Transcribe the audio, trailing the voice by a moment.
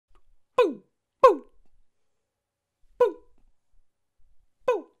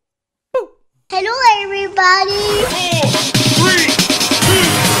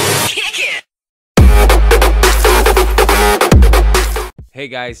Hey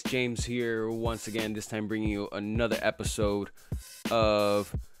guys, James here once again, this time bringing you another episode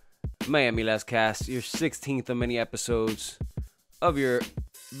of Miami Last Cast, your 16th of many episodes of your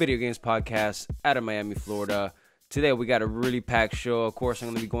video games podcast out of Miami, Florida. Today we got a really packed show. Of course, I'm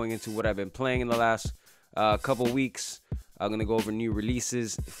going to be going into what I've been playing in the last couple weeks. I'm going to go over new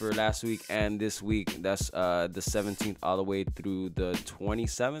releases for last week and this week. That's the 17th all the way through the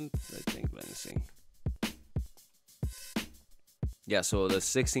 27th, I think. Let me see. Yeah, so the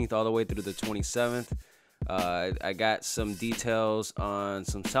 16th all the way through the 27th. I got some details on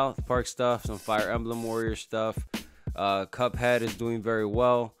some South Park stuff, some Fire Emblem Warrior stuff. Cuphead is doing very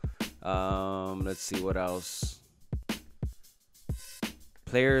well. Let's see what else.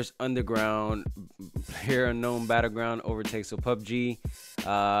 Players Underground, Player Unknown Battleground overtakes. So PUBG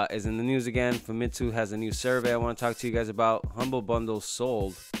is in the news again. Famitsu has a new survey I want to talk to you guys about. Humble Bundle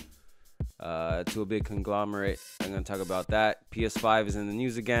sold to a big conglomerate. I'm going to talk about that. PS5 is in the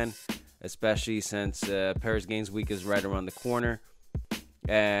news again, especially since Paris Games Week is right around the corner.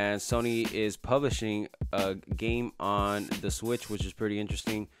 And Sony is publishing a game on the Switch, which is pretty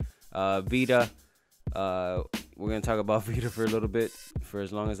interesting. Vita. We're going to talk about Vita for a little bit, for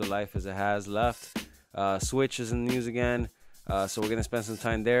as long as the life as it has left. Switch is in the news again. So we're going to spend some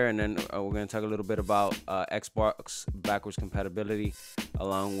time there, and then we're going to talk a little bit about Xbox backwards compatibility,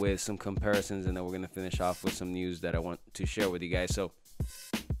 along with some comparisons, and then we're going to finish off with some news that I want to share with you guys. So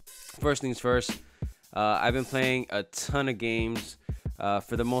first things first, I've been playing a ton of games.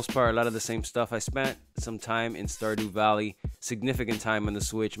 For the most part, a lot of the same stuff. I spent some time in Stardew Valley, significant time on the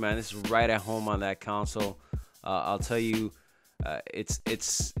Switch. Man, this is right at home on that console. I'll tell you, it's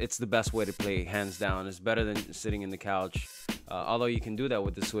the best way to play, hands down. It's better than sitting in the couch. Although you can do that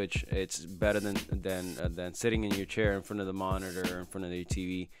with the Switch, it's better than sitting in your chair in front of the monitor or in front of the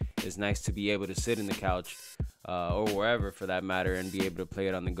TV. It's nice to be able to sit in the couch or wherever for that matter and be able to play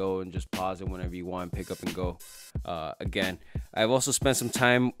it on the go and just pause it whenever you want, pick up and go again. I've also spent some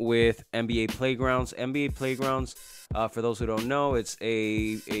time with NBA Playgrounds. NBA Playgrounds, for those who don't know, it's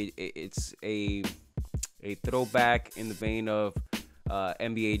a throwback in the vein of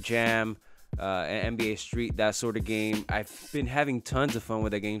NBA Jam, and NBA Street, that sort of game. I've been having tons of fun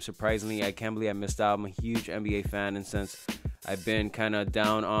with that game, surprisingly. I can't believe I missed out. I'm a huge NBA fan, and since I've been kind of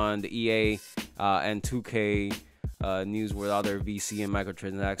down on the EA and 2K news with all their VC and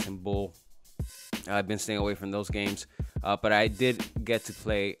microtransaction bull, I've been staying away from those games. But I did get to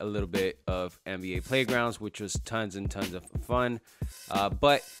play a little bit of NBA Playgrounds, which was tons and tons of fun.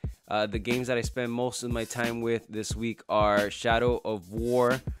 But the games that I spend most of my time with this week are Shadow of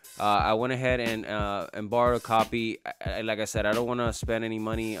War. I went ahead and borrowed a copy. Like I said, I don't want to spend any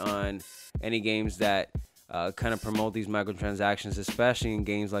money on any games that kind of promote these microtransactions, especially in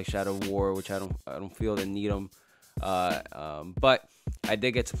games like Shadow of War, which I don't feel the need them. But I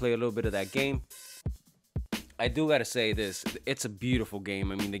did get to play a little bit of that game. I do gotta say this: it's a beautiful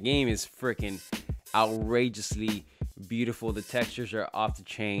game. I mean, the game is freaking outrageously beautiful. The textures are off the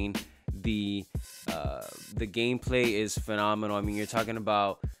chain. The gameplay is phenomenal. I mean, you're talking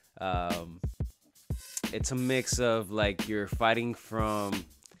about it's a mix of like you're fighting from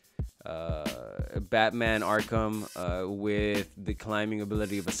Batman Arkham with the climbing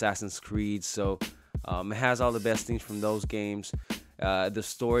ability of Assassin's Creed. So it has all the best things from those games. The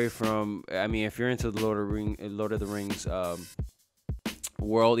story from, I mean, if you're into the Lord of the Rings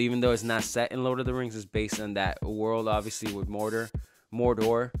world, even though it's not set in Lord of the Rings, it's based on that world, obviously, with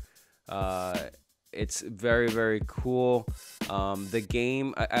Mordor. It's very, very cool. The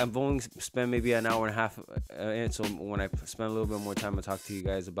game, I've only spent maybe an hour and a half, and so when I spend a little bit more time, I'll talk to you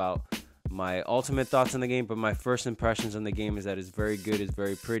guys about my ultimate thoughts on the game. But my first impressions on the game is that it's very good, it's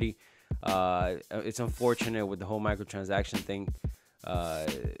very pretty. It's unfortunate with the whole microtransaction thing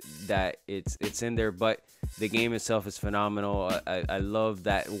that it's in there, but the game itself is phenomenal. I love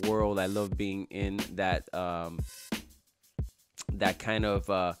that world. I love being in that that kind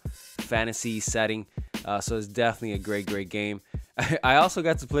of fantasy setting. So it's definitely a great game. I also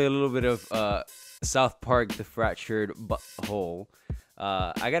got to play a little bit of South Park: The Fractured Butthole.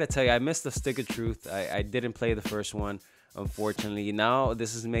 I gotta tell you, I missed the Stick of Truth. I didn't play the first one, unfortunately. Now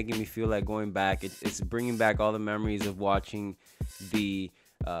this is making me feel like going back. It's bringing back all the memories of watching the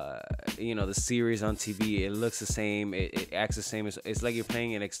the series on TV. It looks the same. It acts the same. It's like you're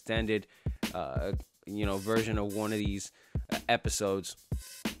playing an extended version of one of these episodes.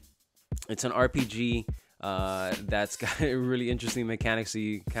 It's an RPG that's got really interesting mechanics. So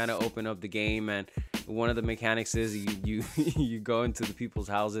you kind of open up the game, and one of the mechanics is you you go into the people's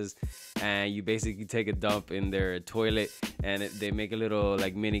houses and you basically take a dump in their toilet, and they make a little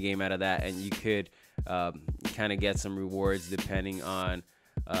like mini game out of that, and you could kind of get some rewards depending on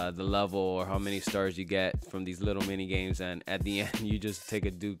the level or how many stars you get from these little mini games, and at the end you just take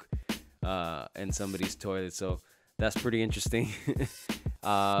a Duke in somebody's toilet. So that's pretty interesting.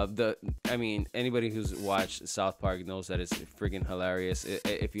 I mean, anybody who's watched South Park knows that it's freaking hilarious.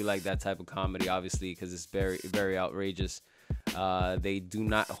 If you like that type of comedy, obviously, because it's very, very outrageous. They do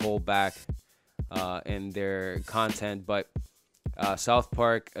not hold back in their content, but South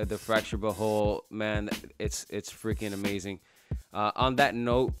Park, The Fracture Whole, man, it's freaking amazing. On that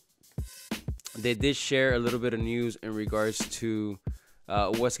note, they did share a little bit of news in regards to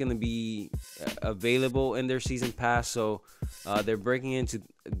what's going to be available in their season pass. So they're breaking into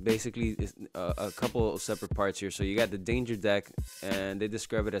basically a couple of separate parts here. So you got the Danger Deck, and they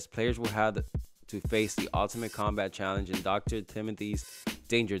describe it as players will have to face the Ultimate Combat Challenge in Dr. Timothy's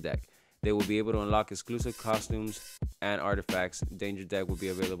Danger Deck. They will be able to unlock exclusive costumes and artifacts. Danger Deck will be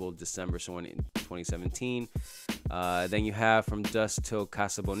available December 2017. Then you have From Dusk Till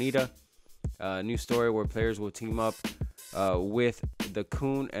Casa Bonita, a new story where players will team up with the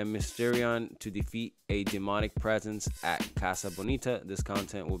Coon and Mysterion to defeat a demonic presence at Casa Bonita. This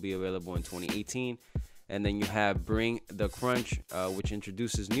content will be available in 2018. And then you have Bring the Crunch, which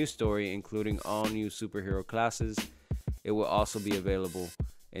introduces new story, including all new superhero classes. It will also be available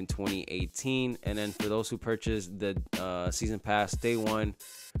in 2018. And then for those who purchase the season pass day one,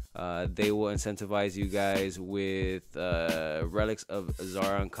 they will incentivize you guys with Relics of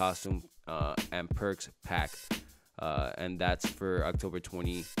Zaron costume and perks pack, and that's for October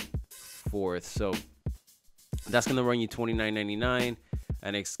 24th. So that's gonna run you $29.99,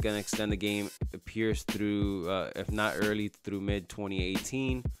 and it's gonna extend the game. It appears through, if not early, through mid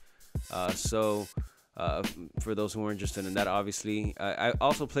 2018. So for those who are interested in that, obviously, I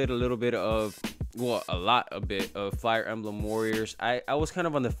also played a little bit of, well, a bit of Fire Emblem Warriors. I was kind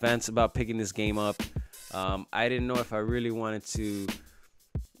of on the fence about picking this game up. I didn't know if I really wanted to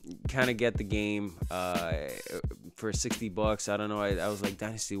kind of get the game for $60. I don't know. I was like,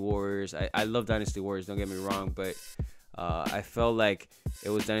 Dynasty Warriors. I love Dynasty Warriors, don't get me wrong, but I felt like it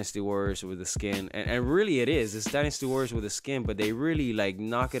was Dynasty Warriors with a skin, and really it is. It's Dynasty Warriors with a skin, but they really like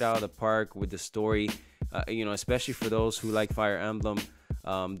knock it out of the park with the story. Especially for those who like Fire Emblem,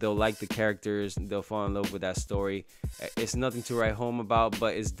 they'll like the characters, they'll fall in love with that story. It's nothing to write home about,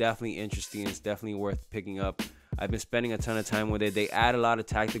 but it's definitely interesting. It's definitely worth picking up. I've been spending a ton of time with it. They add a lot of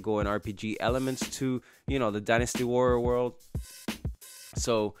tactical and RPG elements to, the Dynasty Warrior world.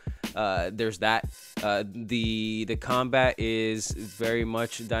 So there's that. The combat is very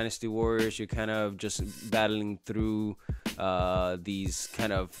much Dynasty Warriors. You're kind of just battling through these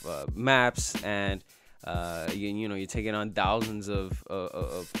kind of maps, and you're taking on thousands of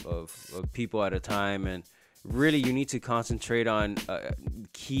people at a time, and really you need to concentrate on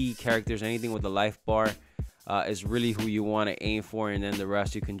key characters. Anything with the life bar is really who you want to aim for, and then the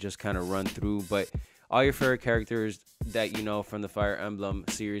rest you can just kind of run through. But all your favorite characters that you know from the Fire Emblem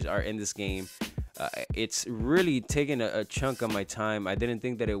series are in this game. It's really taken a chunk of my time. I didn't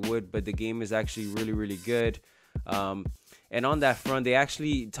think that it would, but the game is actually really, really good. And on that front, they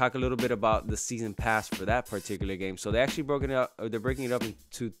actually talk a little bit about the season pass for that particular game. So they actually they're breaking it up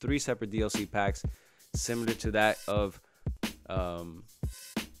into 3 separate DLC packs, similar to that of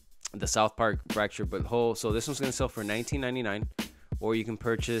the South Park Fracture but Whole. So this one's gonna sell for $19.99, or you can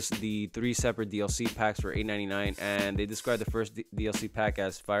purchase the 3 separate DLC packs for $8.99. And they describe the first DLC pack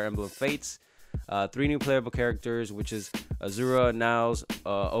as Fire Emblem Fates. 3 new playable characters, which is Azura, Naus,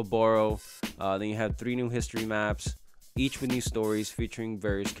 Oboro. Then you have 3 new history maps, each with new stories featuring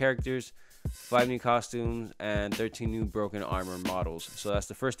various characters, 5 new costumes, and 13 new broken armor models. So that's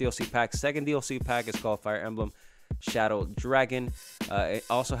the first DLC pack. Second DLC pack is called Fire Emblem Shadow Dragon. It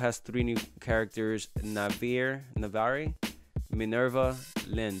also has 3 new characters: Navari, Minerva,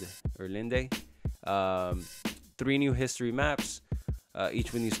 Linde. 3 new history maps,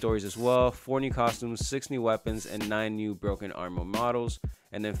 each with new stories as well. 4 new costumes, 6 new weapons, and 9 new broken armor models.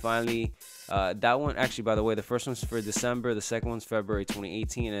 And then finally, that one, actually, by the way, the first one's for December, the second one's February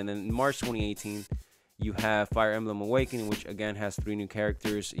 2018, and then in March 2018, you have Fire Emblem Awakening, which again has 3 new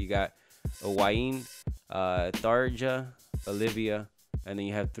characters. You got Owain, Tharja, Olivia, and then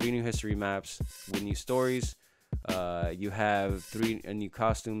you have 3 new history maps with new stories. You have 3 new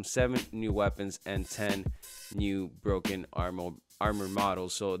costumes, 7 new weapons, and 10 new broken armor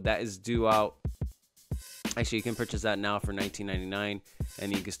models. So that is due out. Actually, you can purchase that now for $19.99,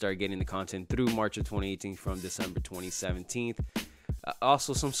 and you can start getting the content through March of 2018 from December 2017.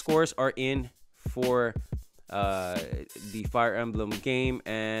 Also, some scores are in for the Fire Emblem game,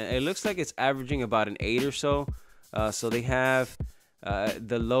 and it looks like it's averaging about an 8 or so. So they have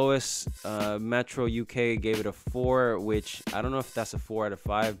The lowest Metro UK gave it a 4, which I don't know if that's a 4 out of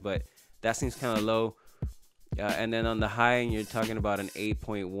 5, but that seems kind of low. And then on the high end, you're talking about an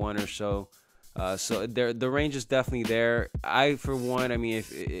 8.1 or so. So the range is definitely there. I, for one, I mean,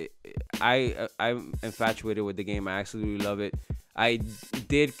 I'm infatuated with the game. I absolutely love it. I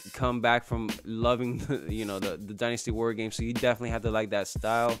did come back from loving the Dynasty Warrior game, so you definitely have to like that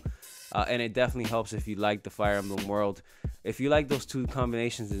style. And it definitely helps if you like the Fire Emblem world. If you like those two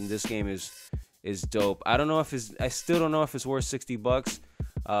combinations, then this game is dope. I still don't know if it's worth $60.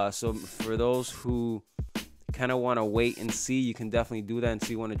 So for those who kind of want to wait and see, you can definitely do that and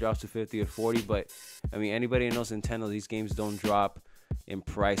see when it drops to 50 or 40. But I mean, anybody who knows Nintendo, these games don't drop in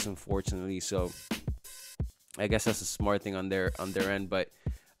price, unfortunately. So I guess that's a smart thing on their end. But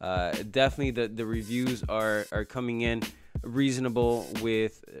definitely the reviews are coming in reasonable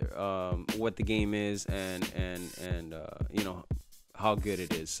with what the game is and how good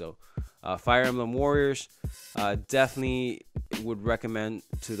it is. So Fire Emblem Warriors, definitely would recommend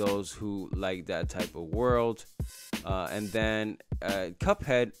to those who like that type of world. And then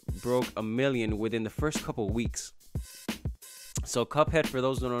Cuphead broke 1 million within the first couple weeks. So Cuphead, for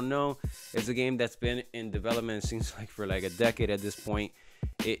those who don't know, is a game that's been in development, it seems like, for like a decade at this point.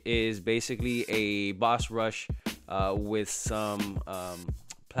 It is basically a boss rush with some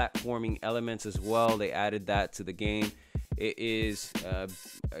platforming elements as well. They added that to the game. It is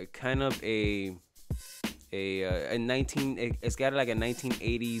kind of it's got like a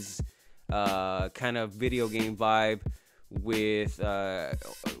 1980s kind of video game vibe with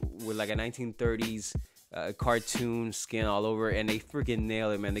like a 1930s cartoon skin all over, and they freaking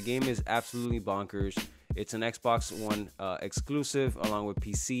nail it, man. The game is absolutely bonkers. It's an Xbox One exclusive along with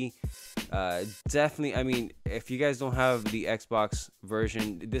PC. Definitely, I mean, if you guys don't have the Xbox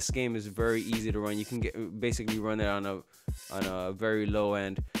version, this game is very easy to run. You can basically run it on a very low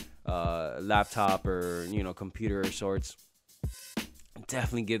end laptop or computer of sorts.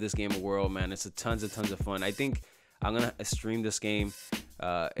 Definitely give this game a whirl, man. It's tons of fun. I think I'm gonna stream this game.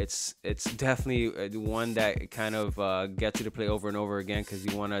 It's definitely one that kind of gets you to play over and over again because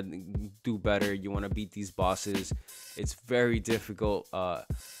you want to do better. You want to beat these bosses. It's very difficult,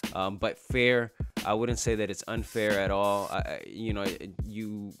 but fair. I wouldn't say that it's unfair at all.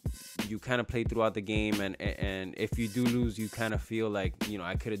 You kind of play throughout the game, and if you do lose, you kind of feel like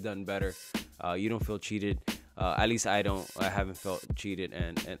I could have done better. You don't feel cheated. At least I don't. I haven't felt cheated,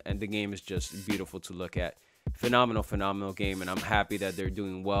 and the game is just beautiful to look at. Phenomenal game, and I'm happy that they're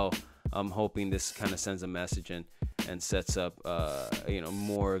doing well. I'm hoping this kind of sends a message and sets up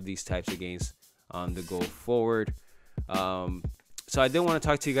more of these types of games on the go forward. So I did want to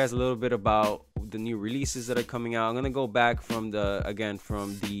talk to you guys a little bit about the new releases that are coming out. I'm gonna go back from the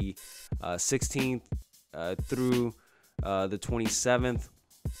 16th through the 27th.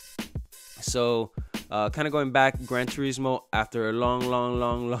 So kind of going back, Gran Turismo, after a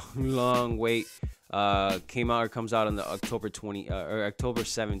long wait, comes out on the October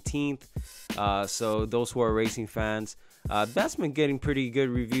 17th. So those who are racing fans, that's been getting pretty good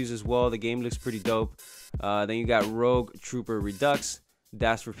reviews as well. The game looks pretty dope. Then you got Rogue Trooper Redux.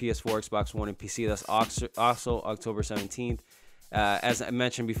 That's for PS4, Xbox One, and PC. That's also October 17th. As I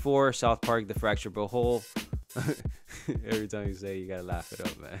mentioned before, South Park: The Fractured But Whole. Every time you say it, you gotta laugh it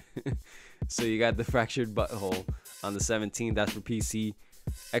up, man. So you got The Fractured Butthole on the 17th. That's for PC,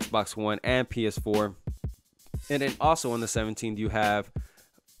 Xbox One, and PS4. And then also on the 17th, you have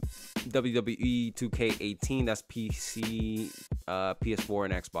WWE 2K18. That's PC, PS4,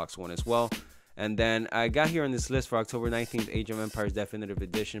 and Xbox One as well. And then I got here on this list for October 19th, Age of Empires Definitive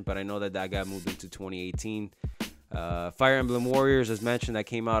Edition, but I know that got moved into 2018. Fire Emblem Warriors, as mentioned, that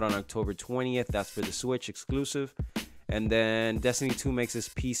came out on October 20th. That's for the Switch exclusive. And then Destiny 2 makes its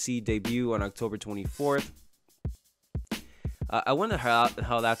PC debut on October 24th. I wonder how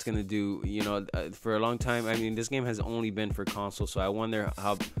that's going to do. For a long time, I mean, this game has only been for console, so I wonder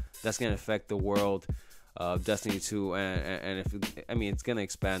how that's going to affect the world of Destiny 2, and if it's going to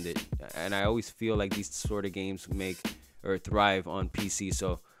expand it. And I always feel like these sort of games make or thrive on PC,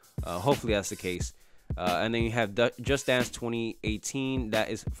 so hopefully that's the case. And then you have Just Dance 2018. That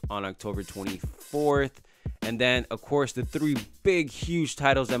is on October 24th. And then, of course, the three big, huge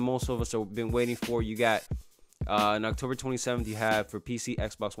titles that most of us have been waiting for. You got on October 27th, you have for PC,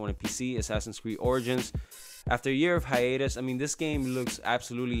 Xbox One, and PC, Assassin's Creed Origins. After a year of hiatus, I mean, this game looks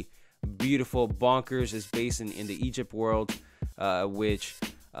absolutely beautiful, bonkers. It's based in the Egypt world, which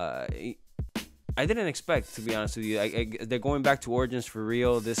I didn't expect, to be honest with you. They're going back to Origins for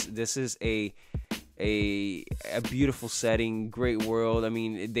real. This is a beautiful setting, great world. I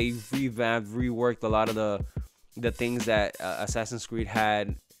mean, they revamped, reworked a lot of the the things that Assassin's Creed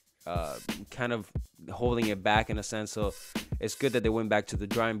had kind of holding it back in a sense. So it's good that they went back to the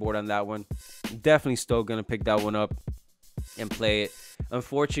drawing board on that one. Definitely still gonna pick that one up and play it.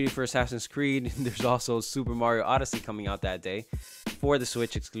 Unfortunately for Assassin's Creed, there's also Super Mario Odyssey coming out that day for the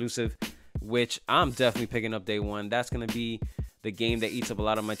Switch exclusive, which I'm definitely picking up day one. That's gonna be the game that eats up a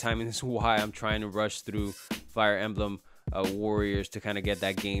lot of my time, and this is why I'm trying to rush through Fire Emblem Warriors to kind of get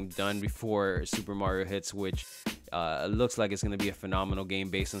that game done before Super Mario hits, which looks like it's going to be a phenomenal game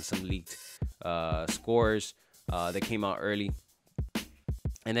based on some leaked scores that came out early.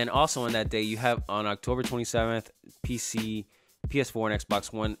 And then also on that day, you have on October 27th, PC, PS4, and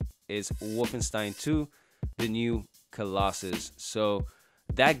Xbox One is Wolfenstein 2, The New Colossus. So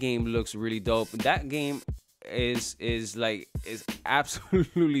that game looks really dope. That game is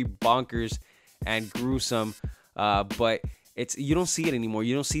absolutely bonkers and gruesome. But you don't see it anymore.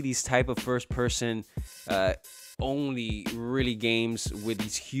 You don't see these type of first person only really games with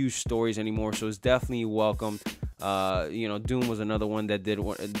these huge stories anymore. So it's definitely welcome. Doom was another one that did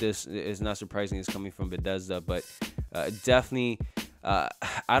this. Is not surprising. It's coming from Bethesda, but definitely.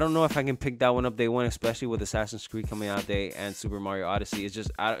 I don't know if I can pick that one up day one, especially with Assassin's Creed coming out day and Super Mario Odyssey. It's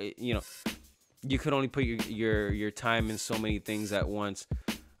just you could only put your time in so many things at once,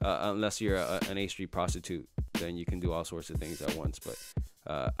 unless you're an A Street prostitute. Then you can do all sorts of things at once.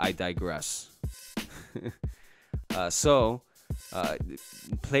 But I digress. So,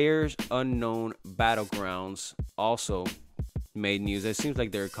 Players Unknown Battlegrounds also made news. It seems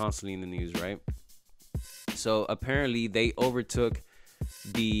like they're constantly in the news, right? So apparently they overtook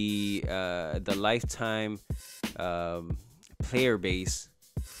the lifetime player base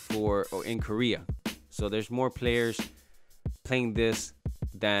in Korea. So there's more players playing this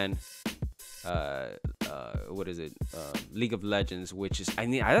than League of Legends, which is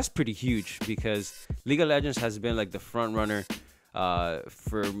that's pretty huge, because League of Legends has been like the front runner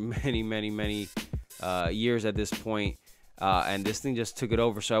for many years at this point, and this thing just took it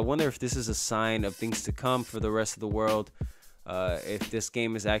over. So I wonder if this is a sign of things to come for the rest of the world, if this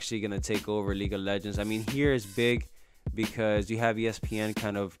game is actually going to take over League of Legends. I mean, here is big because you have ESPN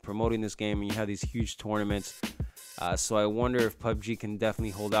kind of promoting this game, and you have these huge tournaments. So I wonder if PUBG can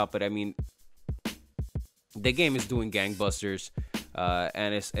definitely hold out. But I mean, the game is doing gangbusters,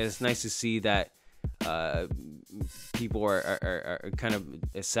 and it's nice to see that people are kind of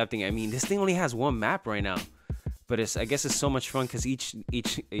accepting. I mean, this thing only has one map right now, but I guess it's so much fun because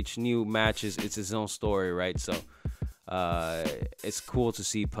each new match is its own story, right? So it's cool to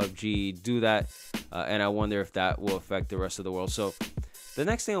see PUBG do that, and I wonder if that will affect the rest of the world. So the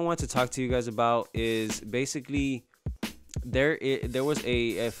next thing I want to talk to you guys about is basically there was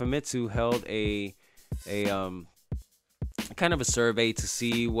a Famitsu held a kind of a survey to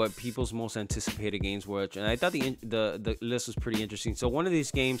see what people's most anticipated games were, and I thought the list was pretty interesting. So one of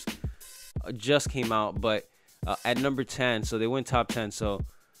these games just came out, but at number 10, so they went top 10. So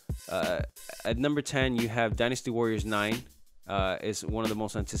at number 10 you have Dynasty Warriors 9, is one of the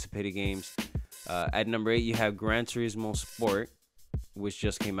most anticipated games. At number 8 you have Gran Turismo Sport, which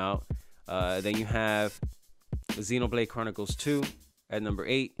just came out. Then you have Xenoblade Chronicles 2 at number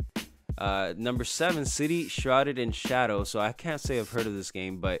 8. Number 7, City Shrouded in Shadow. So I can't say I've heard of this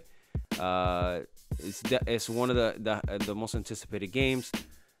game, but it's one of the most anticipated games.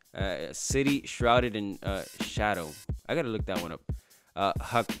 City Shrouded in Shadow. I gotta look that one up.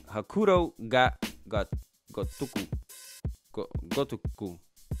 Hakuro Gotoku.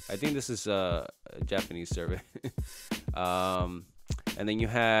 I think this is a Japanese survey. And then you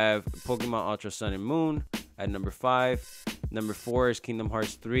have Pokemon Ultra Sun and Moon at number 5. Number 4 is Kingdom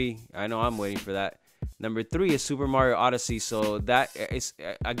Hearts 3. I know I'm waiting for that. Number 3 is Super Mario Odyssey. So that is,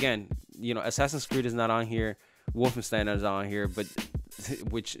 again, Assassin's Creed is not on here. Wolfenstein is on here, but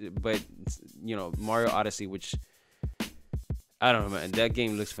Mario Odyssey, which I don't know, man. That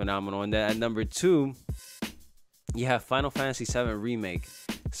game looks phenomenal. And then at number 2, you have Final Fantasy VII Remake.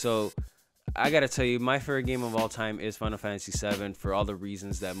 So I gotta tell you, my favorite game of all time is Final Fantasy VII for all the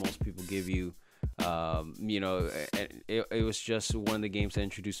reasons that most people give you. It was just one of the games that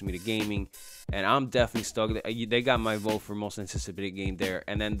introduced me to gaming, and I'm definitely stoked. They got my vote for most anticipated game there.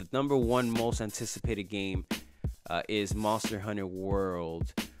 And then the number 1 most anticipated game is Monster Hunter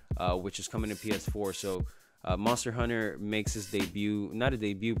World, which is coming to PS4. So Monster Hunter makes its debut, not a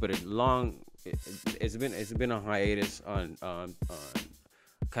debut, but it's been on hiatus on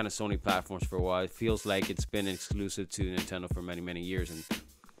kind of Sony platforms for a while. It feels like it's been exclusive to Nintendo for many years, and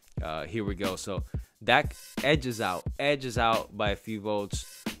here we go. So that edges out by a few votes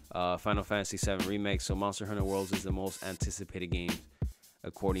Final Fantasy VII Remake. So Monster Hunter Worlds is the most anticipated game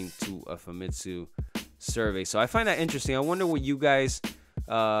according to Famitsu. survey. So I find that interesting. I wonder what you guys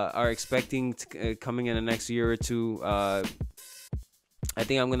are expecting coming in the next year or two. I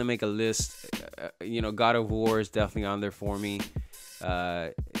think I'm gonna make a list. God of War is definitely on there for me.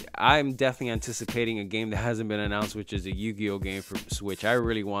 I'm definitely anticipating a game that hasn't been announced, which is a Yu-Gi-Oh game for Switch. I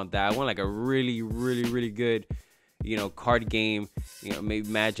really want that. I want like a really, really, really good, card game. Maybe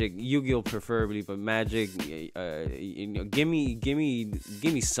Magic, Yu-Gi-Oh preferably, but Magic. Give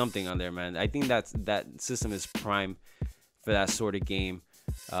me something on there, man. I think that system is prime for that sort of game.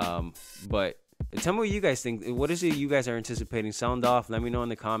 But tell me what you guys think. What is it you guys are anticipating? Sound off. Let me know in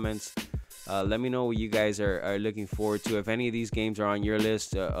the comments. Let me know what you guys are looking forward to. If any of these games are on your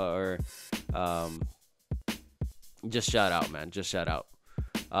list, or just shout out, man. Just shout out.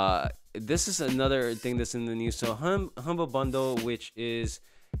 This is another thing that's in the news. So Humble Bundle, which is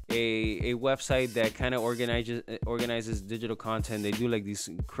a website that kind of organizes digital content. They do like these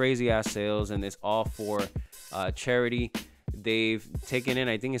crazy ass sales, and it's all for charity. They've taken in,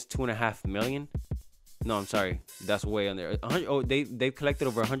 I think it's 2.5 million. No, I'm sorry, that's way under. They've collected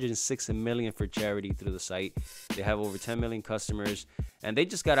over 106 million for charity through the site. They have over 10 million customers, and they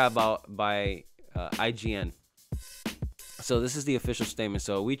just got out by IGN. So this is the official statement.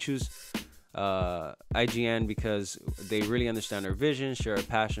 So we choose IGN because they really understand our vision, share our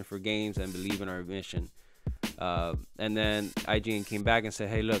passion for games, and believe in our mission. And then IGN came back and said,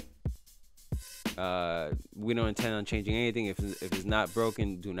 "Hey, look, we don't intend on changing anything. If it's not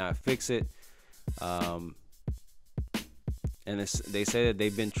broken, do not fix it." And they say that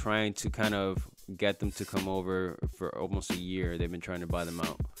they've been trying to kind of get them to come over for almost a year. They've been trying to buy them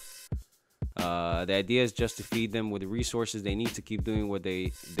out. The idea is just to feed them with the resources they need to keep doing what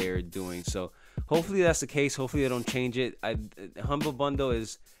they're doing. So hopefully that's the case. Hopefully they don't change it. Humble Bundle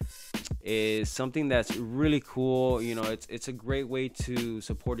is something that's really cool. It's a great way to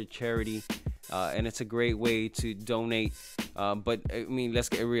support a charity, and it's a great way to donate. But I mean, let's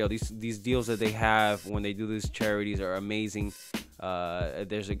get real. These deals that they have when they do these charities are amazing.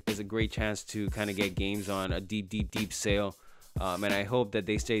 There's a great chance to kind of get games on a deep sale. And I hope that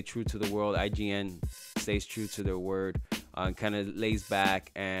they stay true to the world. IGN stays true to their word, and kind of lays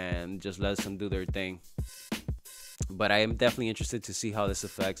back and just lets them do their thing. But I am definitely interested to see how this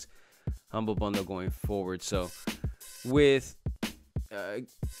affects Humble Bundle going forward. So with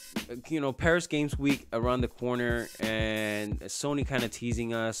Paris Games Week around the corner, and Sony kind of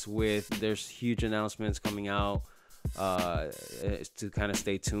teasing us with there's huge announcements coming out, to kind of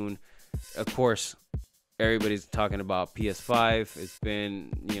stay tuned. Of course, everybody's talking about PS5. It's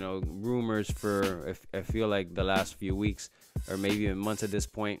been, rumors for, I feel like, the last few weeks or maybe even months at this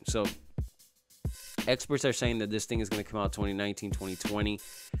point. So experts are saying that this thing is going to come out 2019, 2020.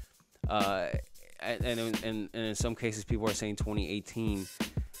 And in some cases, people are saying 2018.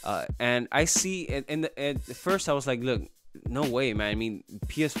 And I see, at first I was like, look, no way, man. I mean,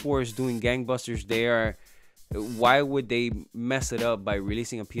 PS4 is doing gangbusters. Why would they mess it up by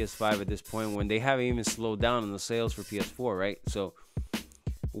releasing a PS5 at this point when they haven't even slowed down on the sales for PS4, right? So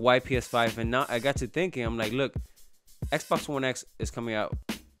why PS5? And now I got to thinking, I'm like, look, Xbox One X is coming out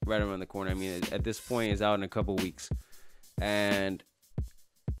right around the corner. I mean, at this point, it's out in a couple weeks. And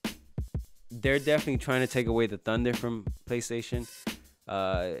they're definitely trying to take away the thunder from PlayStation.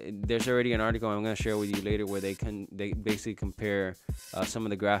 There's already an article I'm going to share with you later where they basically compare some of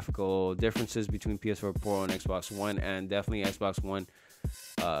the graphical differences between PS4 Pro and Xbox One, and definitely Xbox One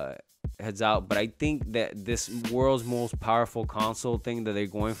heads out. But I think that this world's most powerful console thing that they're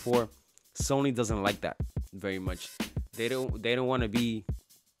going for, Sony doesn't like that very much. They don't want to be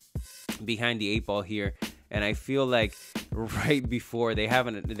behind the 8 ball here, and I feel like right before they have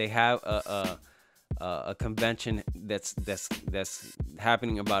a convention that's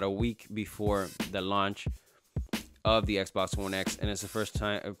happening about a week before the launch of the Xbox One X, and it's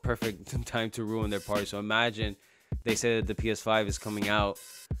a perfect time to ruin their party. So imagine they say that the PS5 is coming out.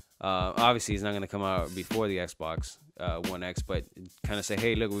 Obviously, it's not going to come out before the Xbox One X, but kind of say,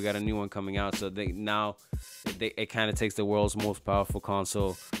 hey, look, we got a new one coming out. So it kind of takes the world's most powerful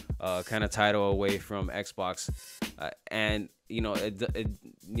console kind of title away from Xbox, and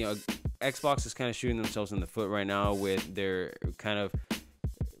Xbox is kind of shooting themselves in the foot right now with their kind of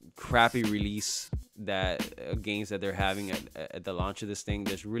crappy release games that they're having at the launch of this thing.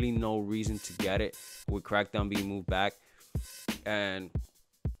 There's really no reason to get it with Crackdown being moved back, and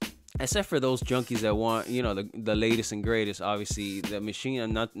except for those junkies that want the latest and greatest. Obviously, the machine.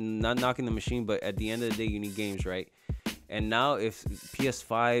 I'm not knocking the machine, but at the end of the day, you need games, right? And now if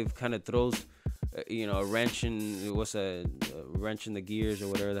PS5 kind of throws a wrench in the gears or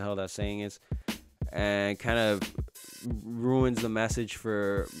whatever the hell that saying is, and kind of ruins the message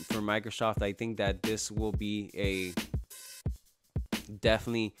for Microsoft. I think that this will be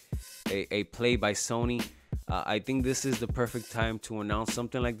definitely a play by Sony. I think this is the perfect time to announce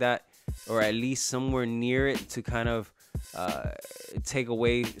something like that, or at least somewhere near it, to kind of take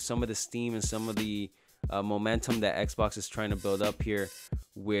away some of the steam and some of the momentum that Xbox is trying to build up here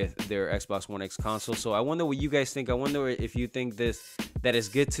with their Xbox One X console. So I wonder what you guys think. I wonder if you think that it's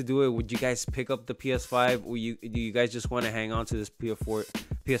good to do it. Would you guys pick up the PS5? Do you guys just want to hang on to this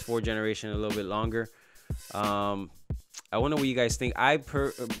PS4 generation a little bit longer? I wonder what you guys think. I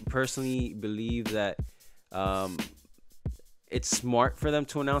personally believe that it's smart for them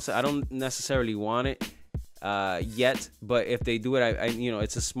to announce it. I don't necessarily want it yet, but if they do it, I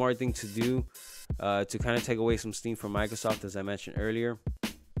it's a smart thing to do to kind of take away some steam from Microsoft, as I mentioned earlier.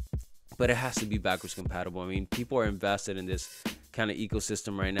 But it has to be backwards compatible. I mean, people are invested in this kind of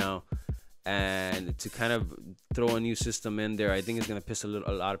ecosystem right now, and to kind of throw a new system in there, I think it's going to piss a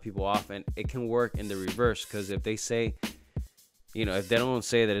lot of people off. And it can work in the reverse, because if they say, if they don't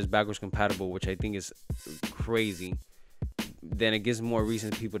say that it's backwards compatible, which I think is crazy, then it gives more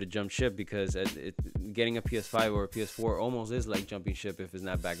reason for people to jump ship, because getting a PS5 or a PS4 almost is like jumping ship if it's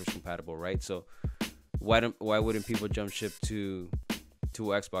not backwards compatible, right? So why wouldn't people jump ship to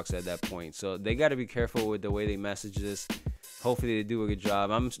Xbox at that point? So they got to be careful with the way they message this. Hopefully they do a good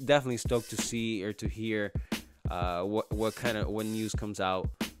job. I'm definitely stoked to see or to hear what news comes out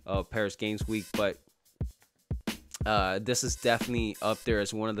of Paris Games Week, but this is definitely up there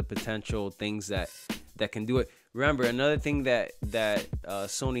as one of the potential things that can do it. Remember, another thing that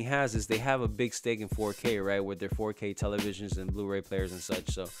Sony has is they have a big stake in 4K, right, with their 4K televisions and Blu-ray players and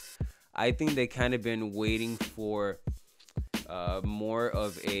such. So I think they kind of been waiting for more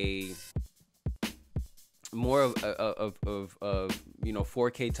of 4K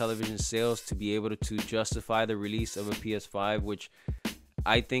television sales to be able to justify the release of a PS5, which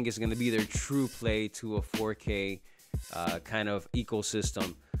I think is going to be their true play to a 4K kind of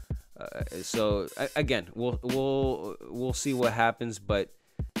ecosystem. So again, we'll see what happens, but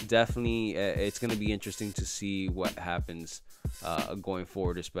definitely it's going to be interesting to see what happens going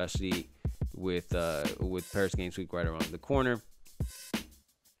forward, especially with Paris Games Week right around the corner.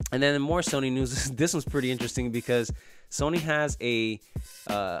 And then more Sony news. This one's pretty interesting because Sony has a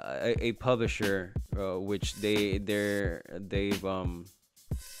publisher which they've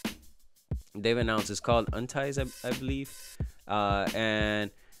announced. It's called Unties, I believe, and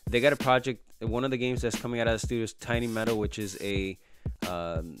they got a project. One of the games that's coming out of the studio is Tiny Meadow, which is a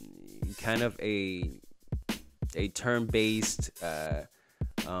kind of a turn-based kind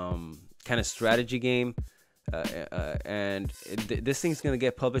of strategy game. And this thing's gonna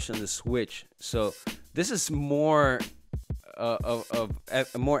get published on the Switch, so this is more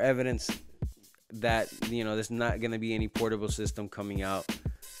more evidence that there's not gonna be any portable system coming out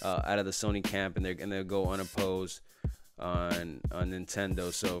of the Sony camp, and they're gonna go unopposed on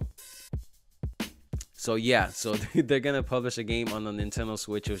Nintendo. So yeah, so they're gonna publish a game on the Nintendo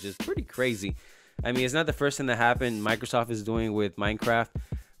Switch, which is pretty crazy. I mean, it's not the first thing that happened. Microsoft is doing with Minecraft.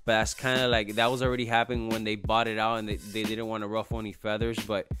 But that's kind of like, that was already happening when they bought it out, and they didn't want to ruffle any feathers.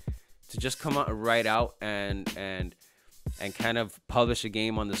 But to just come out right out and kind of publish a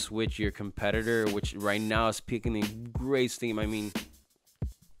game on the Switch, your competitor, which right now is peaking in great steam. I mean,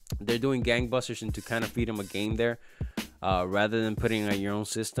 they're doing gangbusters, and to kind of feed them a game there, rather than putting on your own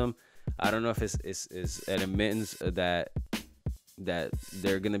system. I don't know if it's an admittance that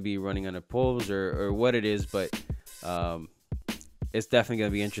they're gonna be running on a polls or what it is, but it's definitely going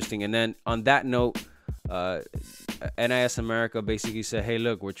to be interesting. And then on that note, NIS America basically said, hey,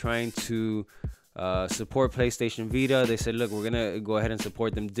 look, we're trying to support PlayStation Vita. They said, look, we're going to go ahead and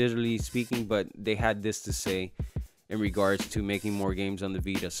support them digitally speaking, but they had this to say in regards to making more games on the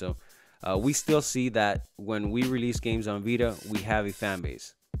Vita. So we still see that when we release games on Vita, we have a fan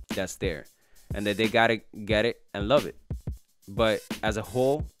base that's there, and that they got to get it and love it. But as a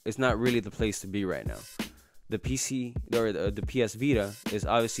whole, it's not really the place to be right now. The PC or the PS Vita is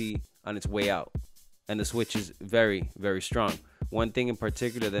obviously on its way out, and the Switch is very, very strong. One thing in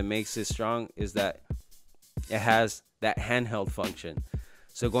particular that makes it strong is that it has that handheld function.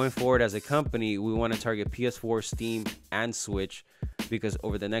 So going forward as a company, we want to target PS4, Steam, and Switch, because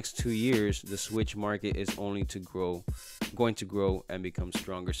over the next 2 years, the Switch market is going to grow and become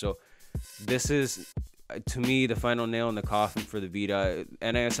stronger. So this is, to me, the final nail in the coffin for the Vita.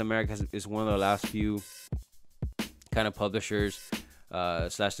 NIS America is one of the last few kind of publishers /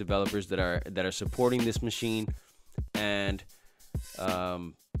 developers that are supporting this machine, and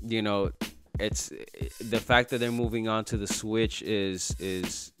it's the fact that they're moving on to the Switch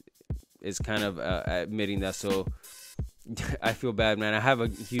is is kind of admitting that. So I feel bad, man. I have a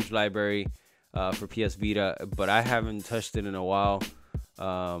huge library for PS Vita, but I haven't touched it in a while.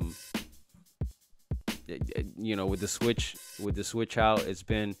 You know, with the Switch out, it's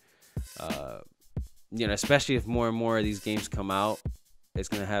been you know, especially if more and more of these games come out, it's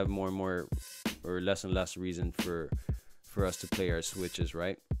gonna have more and more or less and less reason for us to play our Switches,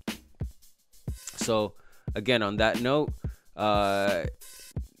 right? So again, on that note,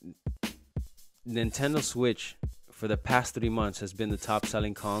 Nintendo Switch for the past 3 months has been the top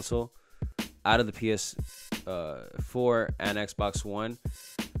selling console out of the PS4 and Xbox One.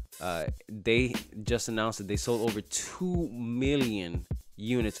 They just announced that they sold over 2 million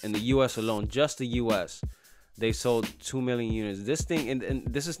units in the US alone. Just the US, they sold 2 million units. This thing, and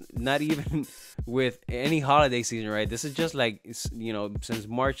this is not even with any holiday season, right? This is just like, you know, since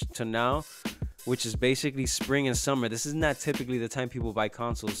March to now, which is basically spring and summer. This is not typically the time people buy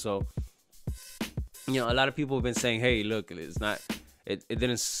consoles. So, you know, a lot of people have been saying, hey, look, it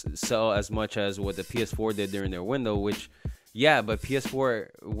didn't sell as much as what the PS4 did during their window, which, yeah, but PS4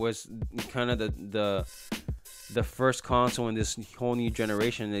 was kind of the first console in this whole new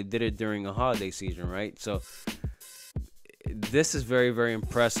generation. They did it during a holiday season, right? So this is very, very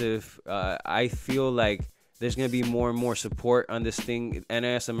impressive. I feel like there's going to be more and more support on this thing.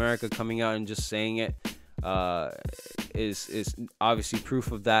 NIS America coming out and just saying it is obviously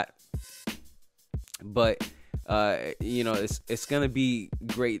proof of that. But you know, it's gonna be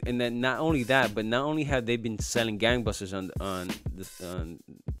great. And then not only that, but not only have they been selling gangbusters on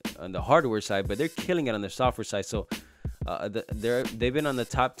the hardware side, but they're killing it on the software side. So they've been on the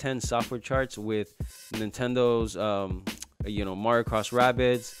top 10 software charts with Nintendo's you know, Mario Cross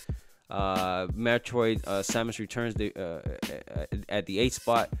Rabbids, Metroid Samus Returns at the 8th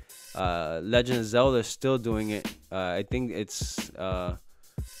spot. Legend of Zelda is still doing it. I think it's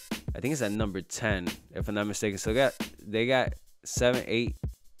at number 10, if I'm not mistaken. So they got 7, 8,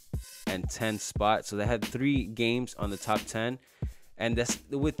 and 10 spots. So they had 3 games on the top 10, and that's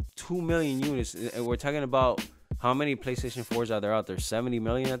with 2 million units. And we're talking about how many PlayStation 4s are there out there? 70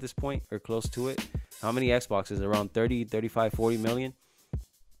 million at this point, or close to it. How many Xboxes? Around 30, 35, 40 million.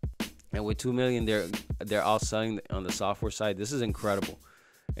 And with 2 million, they're all selling on the software side. This is incredible.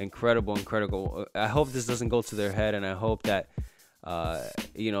 Incredible. I hope this doesn't go to their head, and I hope that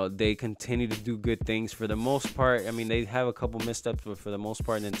you know, they continue to do good things. For the most part, I mean, they have a couple missteps, but for the most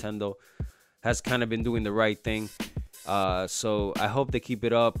part, Nintendo has kind of been doing the right thing. So I hope they keep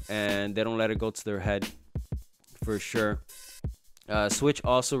it up and they don't let it go to their head, for sure. Switch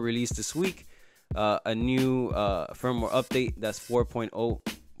also released this week a new firmware update that's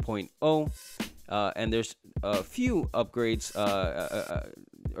 4.0.0, and there's a few upgrades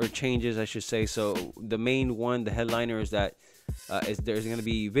or changes, I should say. So the main one, the headliner, is that there's going to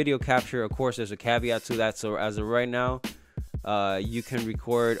be video capture. Of course, there's a caveat to that. So as of right now, you can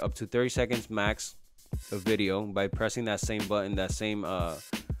record up to 30 seconds max of video by pressing that same button, that same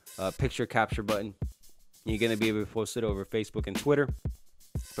picture capture button. You're going to be able to post it over Facebook and Twitter.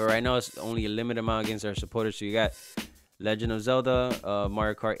 But right now, it's only a limited amount of games that are supported. So you got Legend of Zelda,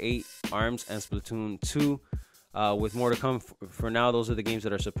 Mario Kart 8, ARMS, and Splatoon 2. With more to come. For now, those are the games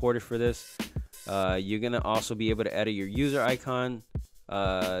that are supported for this. You're going to also be able to edit your user icon,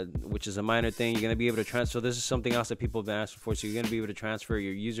 which is a minor thing. You're going to be able to transfer. So this is something else that people have been asking for. So you're going to be able to transfer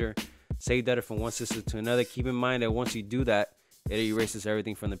your user save data from one system to another. Keep in mind that once you do that, it erases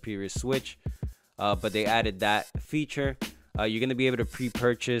everything from the previous Switch. But they added that feature. You're going to be able to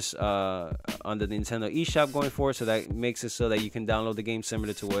pre-purchase on the Nintendo eShop going forward. So that makes it so that you can download the game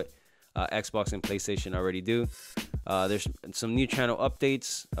similar to what Xbox and PlayStation already do. There's some new channel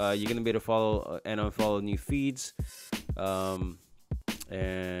updates. You're going to be able to follow and unfollow new feeds.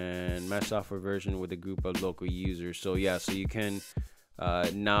 And match software version with a group of local users. So yeah, so you can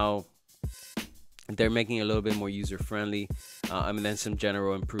now, they're making it a little bit more user friendly. And then some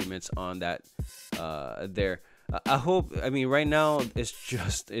general improvements on that there. I hope, I mean, right now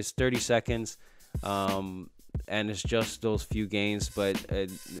it's 30 seconds. And it's just those few games, but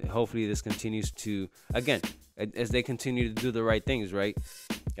hopefully this continues to, again, as they continue to do the right things, right?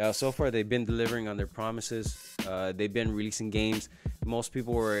 So far, they've been delivering on their promises. They've been releasing games. Most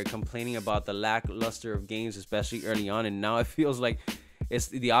people were complaining about the lackluster of games, especially early on, and now it feels like it's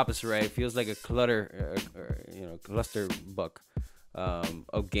the opposite, right? It feels like a cluster buck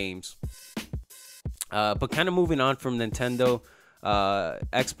of games. But kind of moving on from Nintendo,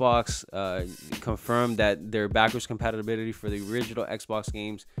 Xbox confirmed that their backwards compatibility for the original Xbox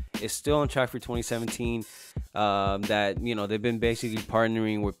games is still on track for 2017. That, you know, they've been basically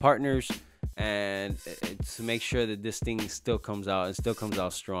partnering with partners and to make sure that this thing still comes out and still comes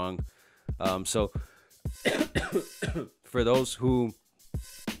out strong. So for those who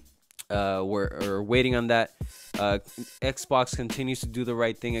were waiting on that, Xbox continues to do the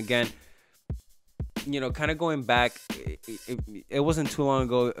right thing again. Kind of going back, it wasn't too long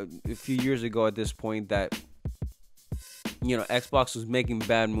ago, a few years ago at this point, that Xbox was making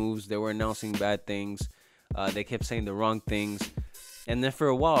bad moves. They were announcing bad things. They kept saying the wrong things, and then for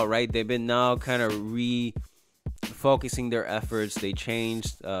a while, right, they've been now kind of refocusing their efforts. They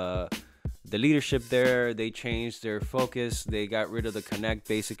changed the leadership there. They changed their focus. They got rid of the Kinect,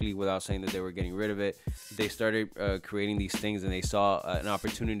 basically, without saying that they were getting rid of it. They started creating these things, and they saw an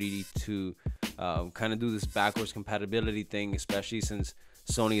opportunity to kind of do this backwards compatibility thing, especially since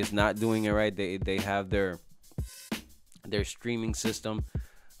Sony is not doing it right. They have their streaming system,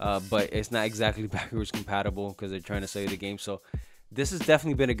 but it's not exactly backwards compatible because they're trying to sell you the game. So this has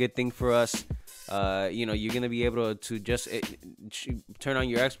definitely been a good thing for us. You're gonna be able to just turn on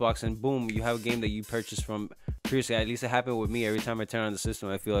your Xbox and boom, you have a game that you purchased from previously. At least it happened with me. Every time I turn on the system,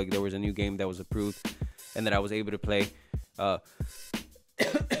 I feel like there was a new game that was approved and that I was able to play.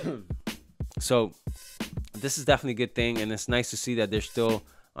 So this is definitely a good thing, and it's nice to see that they're still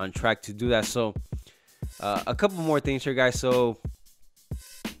on track to do that. So a couple more things here, guys. So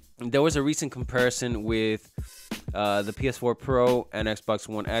there was a recent comparison with the PS4 Pro and Xbox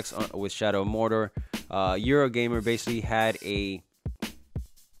One X with Shadow of Mordor. Eurogamer basically had a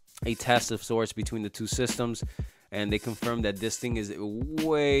test of sorts between the two systems, and they confirmed that this thing is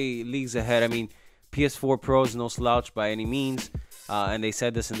way leagues ahead. I mean, PS4 Pro is no slouch by any means, and they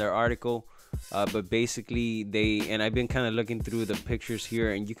said this in their article. But basically, and I've been kind of looking through the pictures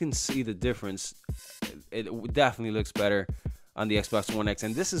here, and you can see the difference. It definitely looks better on the Xbox One X,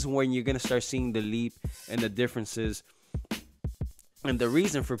 and this is when you're gonna start seeing the leap and the differences, and the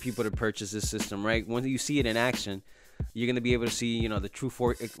reason for people to purchase this system. Right, when you see it in action, you're gonna be able to see, the true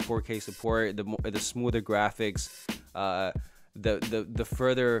 4K support, the smoother graphics, the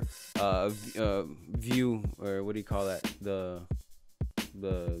further view, or what do you call that?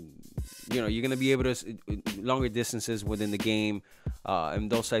 You're gonna be able to longer distances within the game,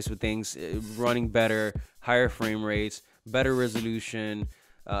 and those types of things, running better, higher frame rates, better resolution,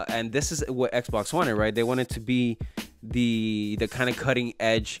 and this is what Xbox wanted, right? They wanted to be the kind of cutting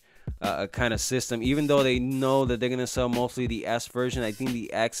edge kind of system. Even though they know that they're gonna sell mostly the S version, I think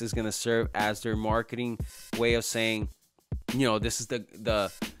the X is gonna serve as their marketing way of saying, this is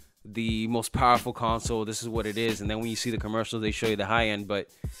the most powerful console. This is what it is. And then when you see the commercials, they show you the high end, but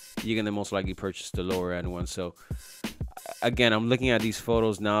you're gonna most likely purchase the lower end one. So again, I'm looking at these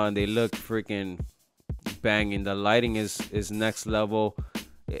photos now, and they look freaking banging. The lighting is next level.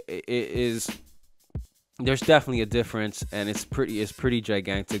 It is. There's definitely a difference, and it's pretty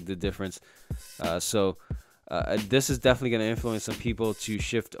gigantic, the difference. So this is definitely going to influence some people to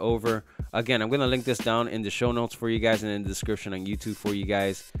shift over. Again, I'm going to link this down in the show notes for you guys and in the description on YouTube for you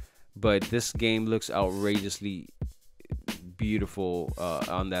guys. But this game looks outrageously beautiful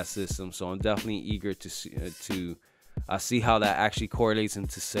on that system, so I'm definitely eager to see how that actually correlates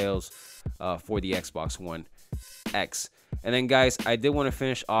into sales for the Xbox One X. And then, guys, I did want to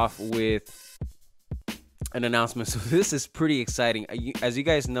finish off with an announcement. So this is pretty exciting. As you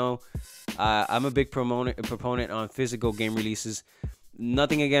guys know, I'm a big proponent on physical game releases.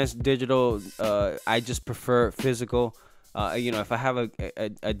 Nothing against digital. I just prefer physical. If I have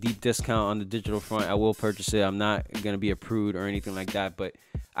a deep discount on the digital front, I will purchase it. I'm not going to be a prude or anything like that, but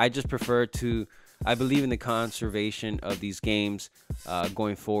I just prefer to, I believe in the conservation of these games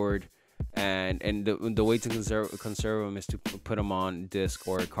going forward, and the way to conserve them is to put them on disc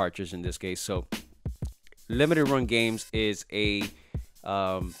or cartridge in this case. So Limited Run Games is a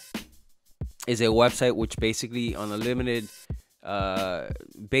website which basically on a limited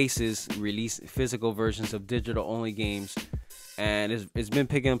basis release physical versions of digital only games, and it's been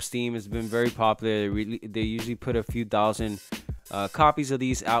picking up steam. It's been very popular. They usually put a few thousand copies of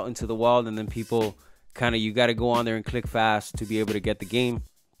these out into the wild, and then people you got to go on there and click fast to be able to get the game.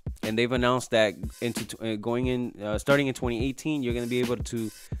 And they've announced that starting in 2018, you're going to be able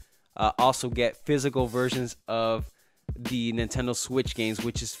to also get physical versions of the Nintendo Switch games,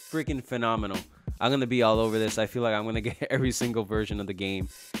 which is freaking phenomenal. I'm going to be all over this. I feel like I'm going to get every single version of the game,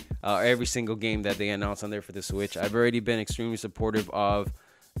 every single game that they announce on there for the Switch. I've already been extremely supportive of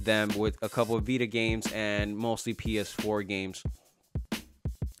them with a couple of Vita games and mostly PS4 games.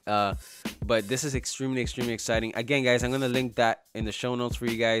 But this is extremely exciting. Again, guys, I'm going to link that in the show notes for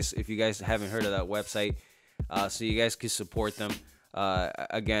you guys if you guys haven't heard of that website, so you guys can support them.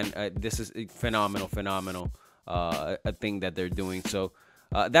 Again, this is phenomenal, a thing that they're doing. So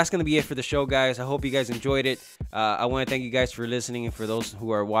that's going to be it for the show, guys. I hope you guys enjoyed it. I want to thank you guys for listening, and for those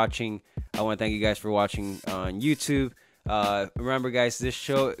who are watching, I want to thank you guys for watching on YouTube. Remember, guys, this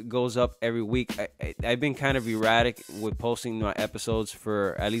show goes up every week. I've been kind of erratic with posting my episodes,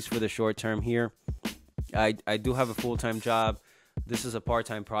 for at least for the short term here. I do have a full-time job. This is a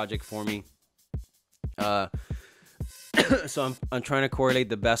part-time project for me. So I'm trying to correlate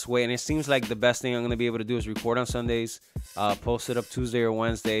the best way, and it seems like the best thing I'm going to be able to do is record on Sundays, post it up Tuesday or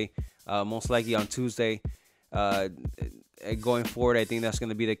Wednesday, most likely on Tuesday. Going forward, I think that's going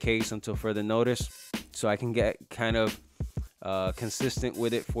to be the case until further notice, so I can get kind of consistent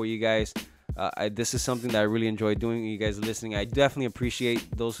with it for you guys. This is something that I really enjoy doing. You guys listening, I definitely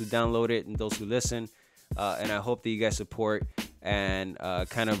appreciate those who download it and those who listen, and I hope that you guys support and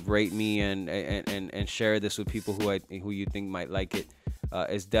kind of rate me and share this with people who you think might like it.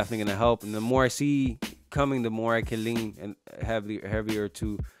 It's definitely gonna help, and the more I see coming, the more I can lean and heavier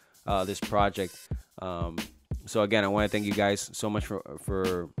to this project. So again, I want to thank you guys so much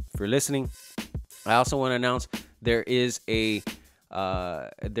for listening. I also want to announce there is a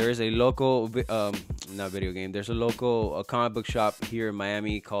local not video game. There's a local comic book shop here in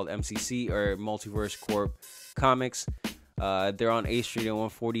Miami called MCC, or Multiverse Corp Comics. They're on 8th Street and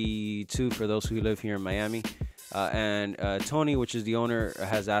 142 for those who live here in Miami. And Tony, which is the owner,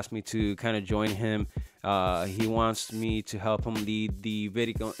 has asked me to kind of join him. He wants me to help him lead the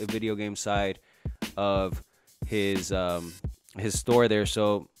video game side of his store there.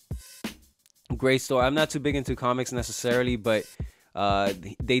 So great store. I'm not too big into comics necessarily, but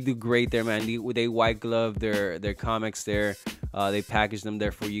they do great there, man. They white glove their comics there. They package them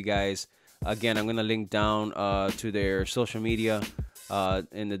there for you guys. Again, I'm gonna link down to their social media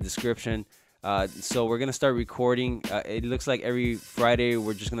in the description. So we're gonna start recording. It looks like every Friday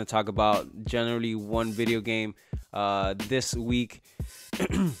we're just gonna talk about generally one video game. This week,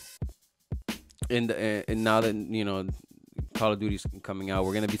 and now that you know Call of Duty's coming out,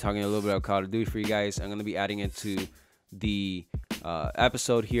 we're gonna be talking a little bit about Call of Duty for you guys. I'm gonna be adding it to the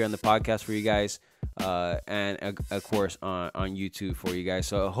episode here on the podcast for you guys, and of course on YouTube for you guys.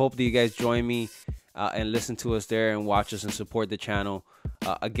 So I hope that you guys join me and listen to us there and watch us and support the channel.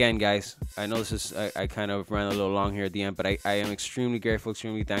 Again, guys, I know this is I kind of ran a little long here at the end, but I am extremely grateful,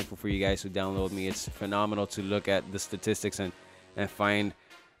 extremely thankful for you guys who download me. It's phenomenal to look at the statistics and find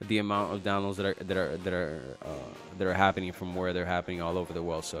the amount of downloads that are happening from where they're happening all over the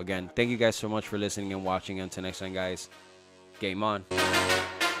world. So again, thank you guys so much for listening and watching. Until next time, guys, game on.